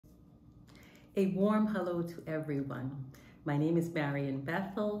A warm hello to everyone. My name is Marion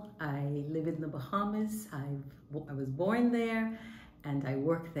Bethel. I live in the Bahamas. I was born there and I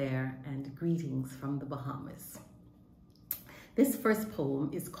work there, and greetings from the Bahamas. This first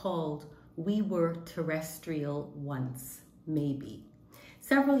poem is called We Were Terrestrial Once, Maybe.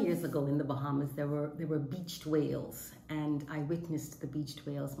 Several years ago in the Bahamas, there were beached whales, and I witnessed the beached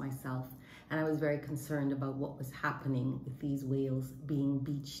whales myself, and I was very concerned about what was happening with these whales being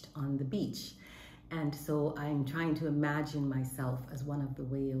beached on the beach. And so I'm trying to imagine myself as one of the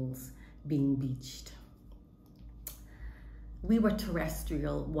whales being beached. We were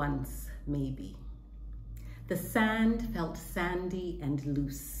terrestrial once, maybe. The sand felt sandy and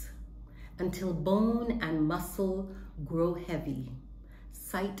loose, until bone and muscle grow heavy,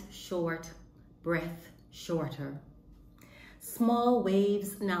 sight short, breath shorter. Small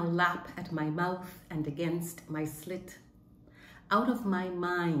waves now lap at my mouth and against my slit. Out of my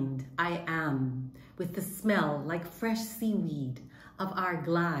mind I am, with the smell like fresh seaweed of our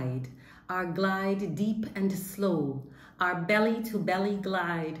glide deep and slow, our belly to belly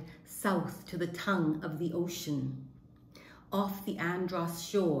glide south to the tongue of the ocean. Off the Andros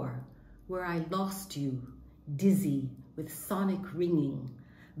shore, where I lost you, dizzy with sonic ringing,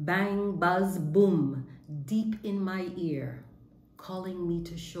 bang, buzz, boom, deep in my ear, calling me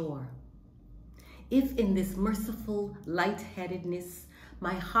to shore. If in this merciful lightheadedness,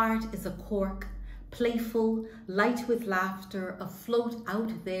 my heart is a cork, playful, light with laughter, afloat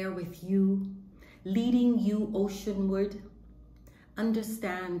out there with you, leading you oceanward,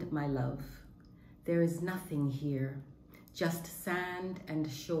 understand, my love, there is nothing here, just sand and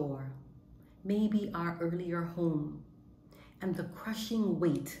shore, maybe our earlier home, and the crushing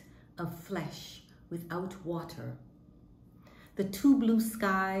weight of flesh without water. The too blue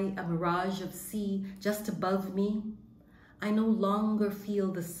sky, a mirage of sea just above me. I no longer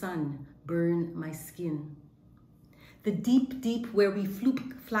feel the sun burn my skin. The deep, deep where we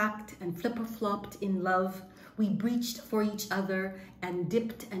floop-flacked and flipper-flopped in love, we breached for each other and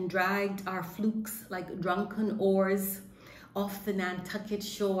dipped and dragged our flukes like drunken oars off the Nantucket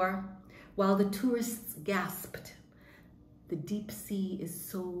shore, while the tourists gasped. The deep sea is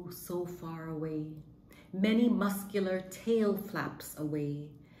so, so far away. Many muscular tail flaps away,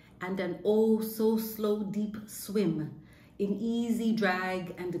 and an oh so slow deep swim in easy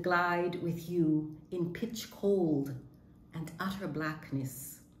drag and glide with you in pitch cold and utter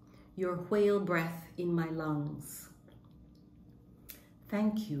blackness, your whale breath in my lungs.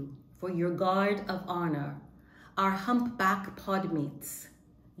 Thank you for your guard of honor, our humpback podmates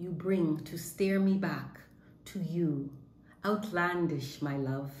you bring to steer me back to you, outlandish, my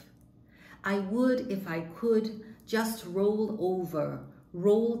love. I would, if I could, just roll over,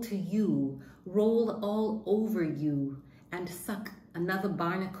 roll to you, roll all over you, and suck another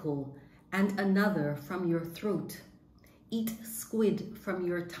barnacle and another from your throat, eat squid from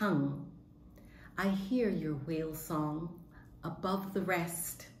your tongue. I hear your whale song above the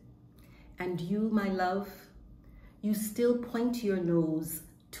rest, and you, my love, you still point your nose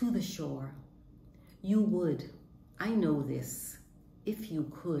to the shore. You would, I know this, if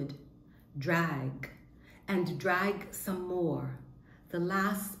you could, drag and drag some more, the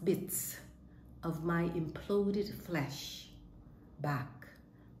last bits of my imploded flesh, back,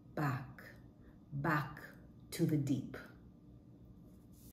 back, back to the deep.